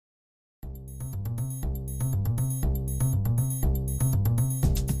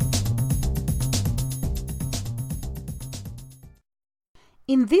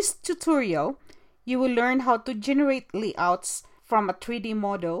In this tutorial, you will learn how to generate layouts from a 3D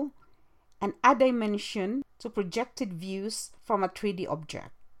model and add dimension to projected views from a 3D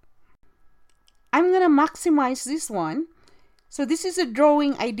object. I'm going to maximize this one. So this is a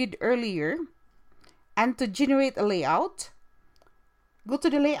drawing I did earlier. And to generate a layout, go to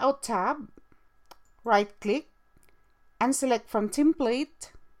the Layout tab, right-click, and select from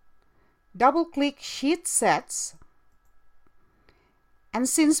Template, double-click Sheet Sets. And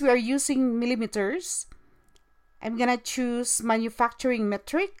since we are using millimeters, I'm going to choose Manufacturing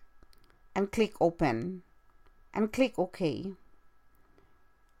Metric and click Open and click OK.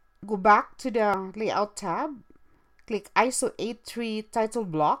 Go back to the Layout tab, click ISO 83 title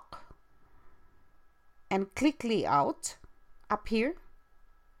block, and click Layout up here.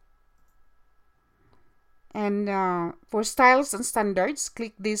 And for styles and standards,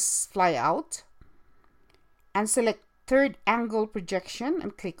 click this flyout and select third angle projection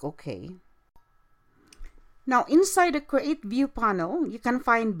and click OK. Now inside the Create View panel, you can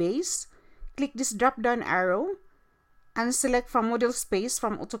find Base. Click this drop down arrow and select from Model Space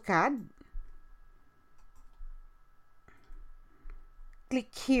from Autocad.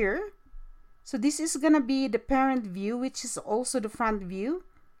 Click here. So this is going to be the parent view, which is also the front view.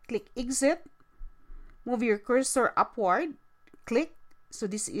 Click Exit. Move your cursor upward. Click. So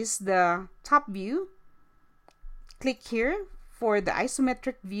this is the top view. Click here for the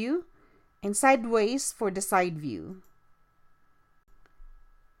isometric view and sideways for the side view.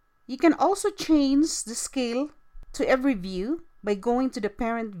 You can also change the scale to every view by going to the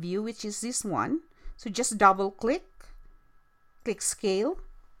parent view, which is this one. So just double click, click Scale,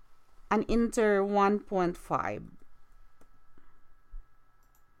 and enter 1.5.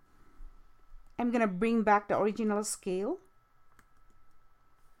 I'm going to bring back the original scale.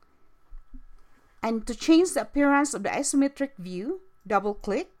 And to change the appearance of the isometric view, double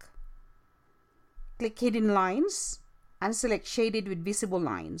click, click Hidden Lines, and select Shaded with Visible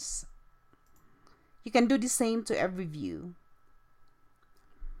Lines. You can do the same to every view.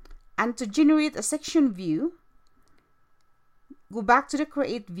 And to generate a section view, go back to the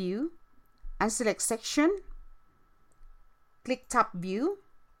Create View and select Section, click Top View,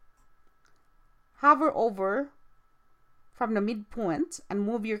 hover over from the midpoint and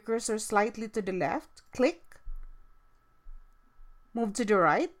move your cursor slightly to the left, click, move to the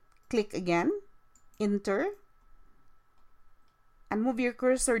right, click again, enter, and move your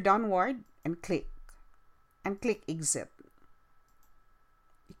cursor downward and click Exit.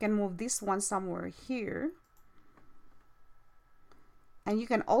 You can move this one somewhere here. And you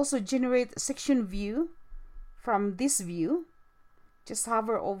can also generate a section view from this view. Just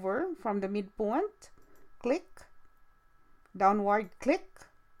hover over from the midpoint, click, downward click,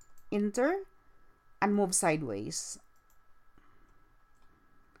 enter, and move sideways.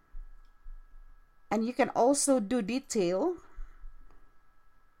 And you can also do detail.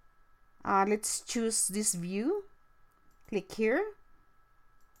 Let's choose this view. Click here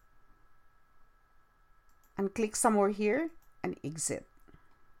and click somewhere here and exit.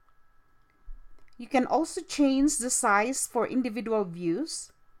 You can also change the size for individual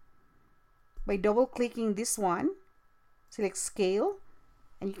views by double clicking this one, select Scale,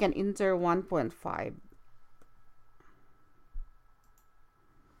 and you can enter 1.5.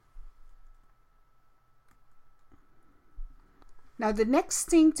 Now the next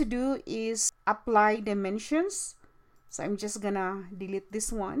thing to do is apply dimensions. So I'm just gonna delete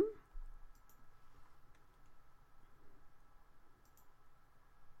this one.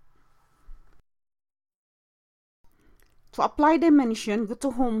 To apply dimension, go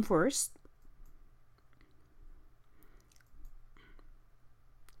to Home first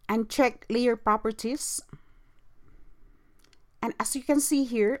and check Layer Properties. And as you can see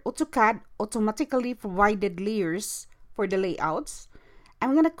here, AutoCAD automatically provided layers for the layouts.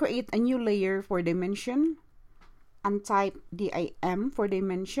 I'm going to create a new layer for dimension and type DIM for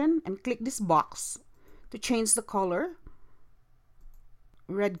dimension and click this box to change the color,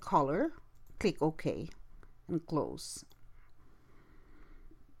 red color. Click OK and close.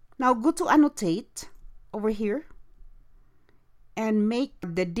 Now go to Annotate over here and make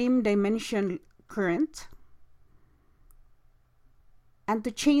the dim dimension current. And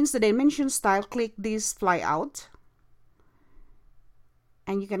to change the dimension style, click this flyout.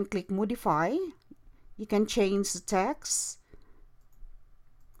 And you can click Modify. You can change the text,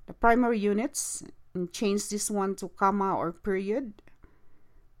 the primary units, and change this one to comma or period.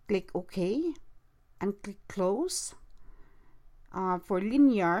 Click OK and click Close. For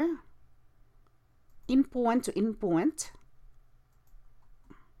linear, endpoint to endpoint,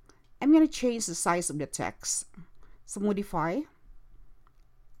 I'm going to change the size of the text. So modify,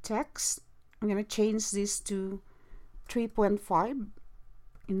 text. I'm going to change this to 3.5.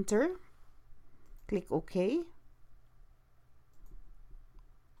 Enter. Click OK.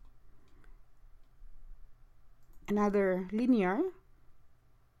 Another linear.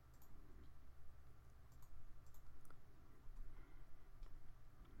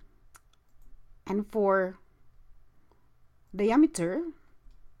 And for diameter,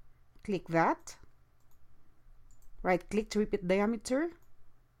 click that. Right click to repeat diameter.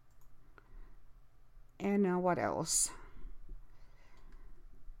 And what else?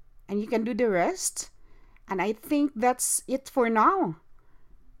 And you can do the rest. And I think that's it for now.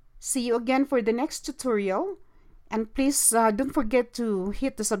 See you again for the next tutorial. And please don't forget to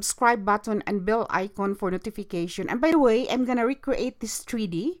hit the subscribe button and bell icon for notification. And by the way, I'm gonna recreate this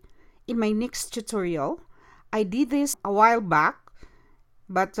 3D in my next tutorial. I did this a while back,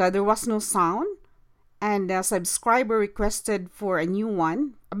 but there was no sound. And a subscriber requested for a new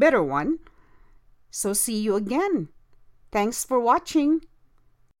one, a better one. So see you again. Thanks for watching.